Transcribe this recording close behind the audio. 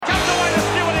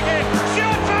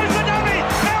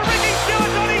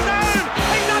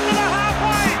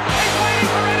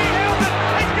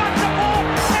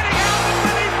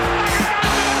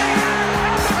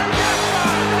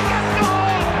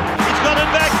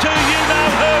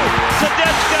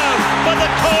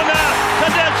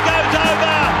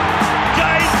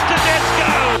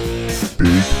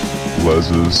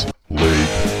Les's League.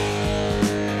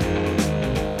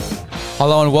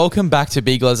 Hello and welcome back to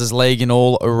Big Les's League and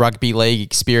all rugby league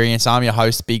experience. I'm your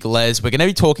host, Big Les. We're going to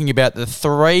be talking about the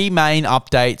three main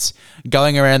updates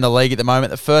going around the league at the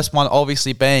moment. The first one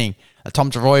obviously being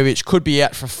Tom Trbojevic could be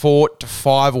out for 4 to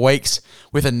 5 weeks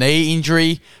with a knee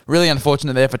injury. Really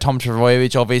unfortunate there for Tom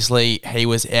Trbojevic. Obviously, he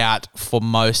was out for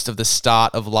most of the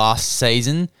start of last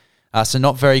season. So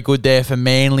not very good there for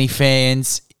Manly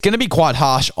fans. It's going to be quite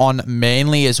harsh on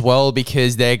Manly as well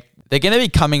because they're going to be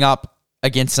coming up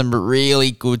against some really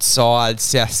good sides.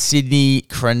 South Sydney,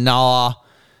 Cronulla,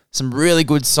 some really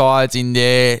good sides in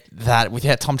there that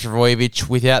without Tom Trbojevic,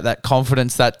 without that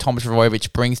confidence that Tom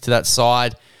Trbojevic brings to that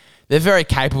side, they're very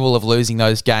capable of losing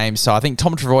those games. So I think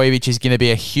Tom Trbojevic is going to be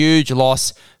a huge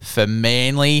loss for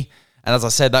Manly. And as I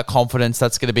said, that confidence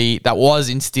that was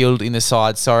instilled in the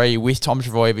side, with Tom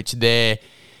Trbojevic there,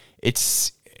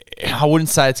 I wouldn't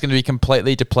say it's going to be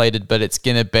completely depleted, but it's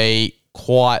going to be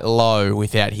quite low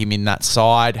without him in that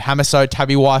side. Hamiso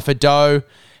Tabuai-Fidow,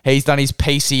 he's done his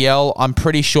PCL. I'm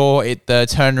pretty sure the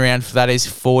turnaround for that is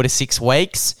 4 to 6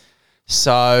 weeks.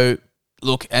 So,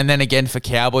 look, and then again for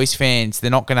Cowboys fans, they're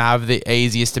not going to have the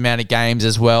easiest amount of games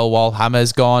as well while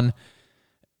Hammer's gone.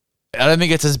 I don't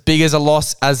think it's as big as a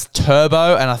loss as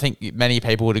Turbo, and I think many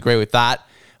people would agree with that.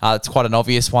 It's quite an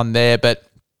obvious one there, but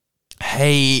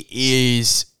he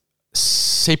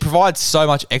provides so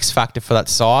much X factor for that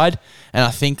side, and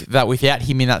I think that without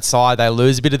him in that side, they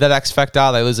lose a bit of that X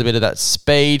factor, they lose a bit of that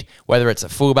speed, whether it's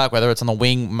at fullback, whether it's on the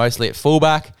wing, mostly at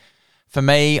fullback. For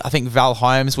me, I think Val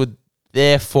Holmes would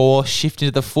therefore shift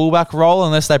into the fullback role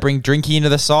unless they bring Drinky into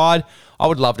the side. I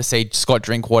would love to see Scott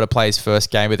Drinkwater play his first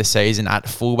game of the season at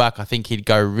fullback. I think he'd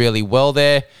go really well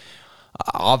there.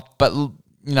 But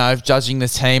judging the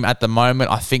team at the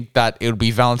moment, I think that it would be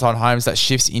Valentine Holmes that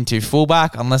shifts into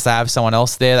fullback unless they have someone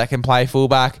else there that can play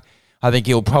fullback. I think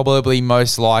he'll probably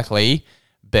most likely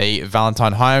be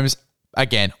Valentine Holmes.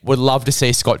 Again, would love to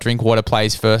see Scott Drinkwater play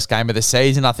his first game of the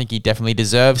season. I think he definitely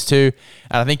deserves to.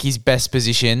 And I think his best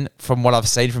position from what I've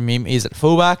seen from him is at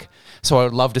fullback. So I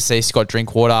would love to see Scott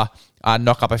Drinkwater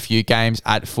knock up a few games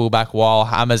at fullback while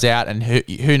Hammer's out. And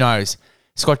who knows?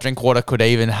 Scott Drinkwater could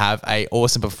even have an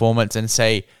awesome performance and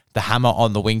see the Hammer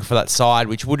on the wing for that side,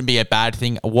 which wouldn't be a bad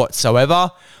thing whatsoever.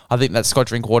 I think that Scott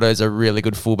Drinkwater is a really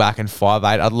good fullback and 5'8".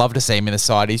 I'd love to see him in the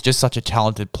side. He's just such a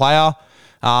talented player.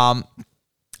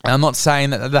 And I'm not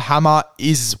saying that the Hammer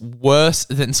is worse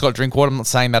than Scott Drinkwater. I'm not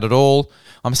saying that at all.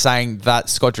 I'm saying that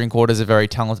Scott Drinkwater is a very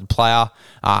talented player,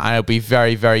 and it'll be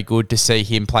very, very good to see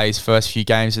him play his first few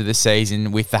games of the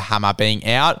season with the Hammer being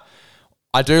out.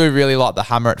 I do really like the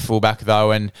Hammer at fullback,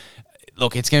 though, and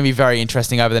look, it's going to be very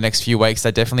interesting over the next few weeks.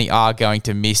 They definitely are going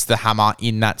to miss the Hammer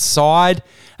in that side.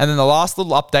 And then the last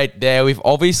little update there, we've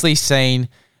obviously seen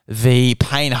the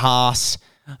Payne Haas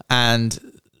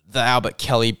and the Albert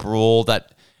Kelly brawl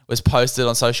that was posted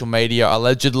on social media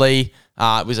allegedly.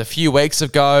 It was a few weeks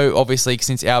ago, obviously,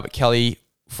 since Albert Kelly,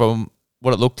 from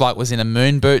what it looked like, was in a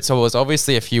moon boot. So it was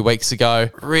obviously a few weeks ago.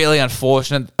 Really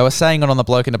unfortunate. I was saying it on the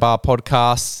Bloke in the Bar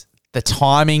podcast, the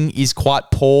timing is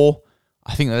quite poor.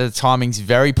 I think that the timing's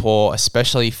very poor,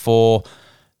 especially for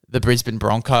the Brisbane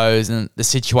Broncos and the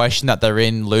situation that they're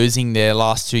in, losing their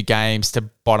last 2 games to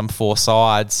bottom 4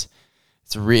 sides.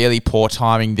 It's really poor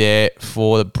timing there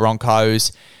for the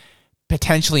Broncos,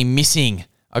 potentially missing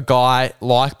a guy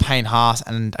like Payne Haas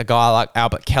and a guy like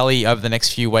Albert Kelly over the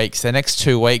next few weeks. The next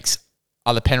 2 weeks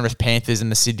are the Penrith Panthers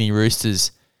and the Sydney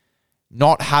Roosters.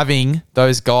 Not having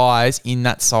those guys in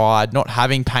that side, not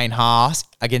having Payne Haas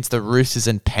against the Roosters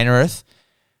and Penrith,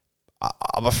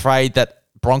 I'm afraid that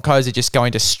Broncos are just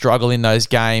going to struggle in those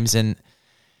games. And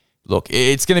look,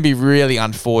 it's going to be really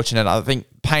unfortunate. I think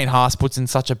Payne Haas puts in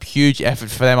such a huge effort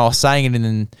for them. I was saying it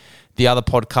in the other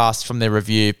podcast from their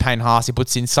review. Payne Haas, he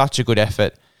puts in such a good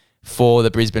effort for the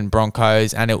Brisbane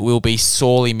Broncos, and it will be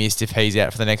sorely missed if he's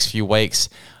out for the next few weeks.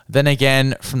 Then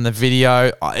again, from the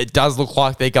video, it does look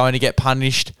like they're going to get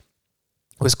punished.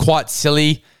 It was quite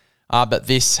silly, but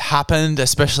this happened,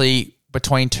 especially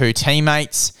between 2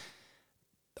 teammates.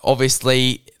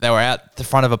 Obviously, they were out the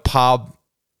front of a pub,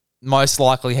 most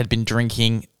likely had been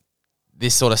drinking.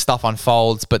 This sort of stuff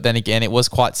unfolds, but then again, it was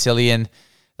quite silly, and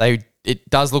it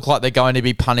does look like they're going to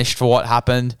be punished for what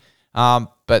happened.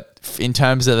 But in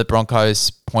terms of the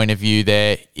Broncos' point of view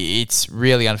there, it's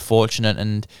really unfortunate,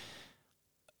 and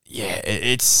yeah,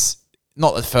 it's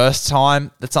not the first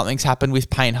time that something's happened with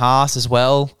Payne Haas as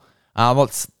well. I'm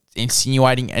not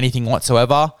insinuating anything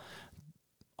whatsoever.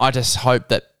 I just hope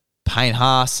that Payne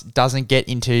Haas doesn't get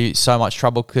into so much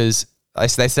trouble, because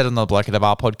they said on the Bloke at the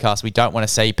Bar podcast, we don't want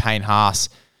to see Payne Haas,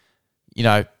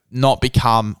 not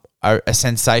become a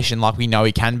sensation like we know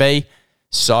he can be.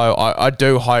 So I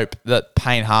do hope that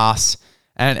Payne Haas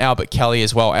and Albert Kelly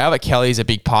as well. Albert Kelly is a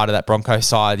big part of that Broncos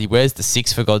side. He wears the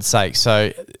 6 for God's sake.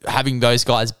 So having those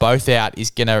guys both out is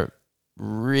going to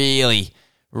really,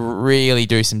 really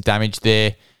do some damage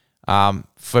there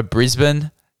for Brisbane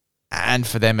and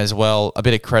for them as well. A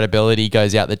bit of credibility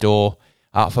goes out the door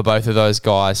for both of those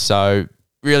guys. So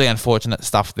really unfortunate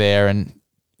stuff there. And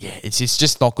yeah, it's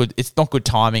just not good. It's not good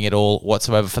timing at all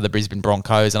whatsoever for the Brisbane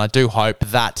Broncos. And I do hope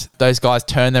that those guys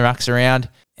turn their acts around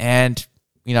and,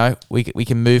 you know, we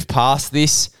can move past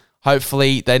this.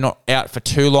 Hopefully they're not out for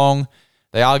too long.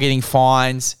 They are getting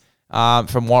fines.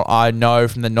 From what I know,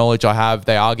 from the knowledge I have,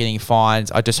 they are getting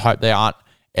fines. I just hope they aren't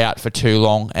out for too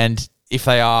long. And if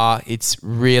they are, it's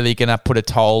really going to put a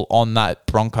toll on that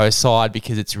Broncos side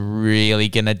because it's really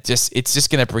going to it's just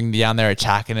going to bring down their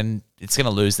attack and it's going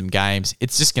to lose them games.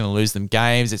 It's just going to lose them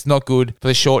games. It's not good for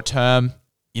the short term.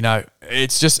 You know,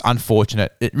 it's just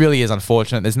unfortunate. It really is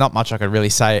unfortunate. There's not much I could really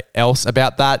say else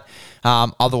about that.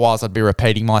 Otherwise, I'd be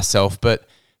repeating myself. But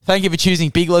thank you for choosing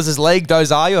Big Les's League.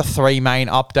 Those are your 3 main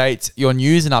updates, your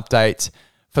news and updates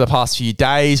for the past few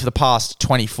days, for the past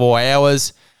 24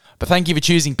 hours. But thank you for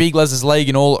choosing Big Les's League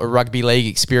and all rugby league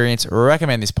experience.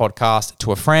 Recommend this podcast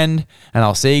to a friend, and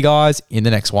I'll see you guys in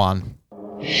the next one.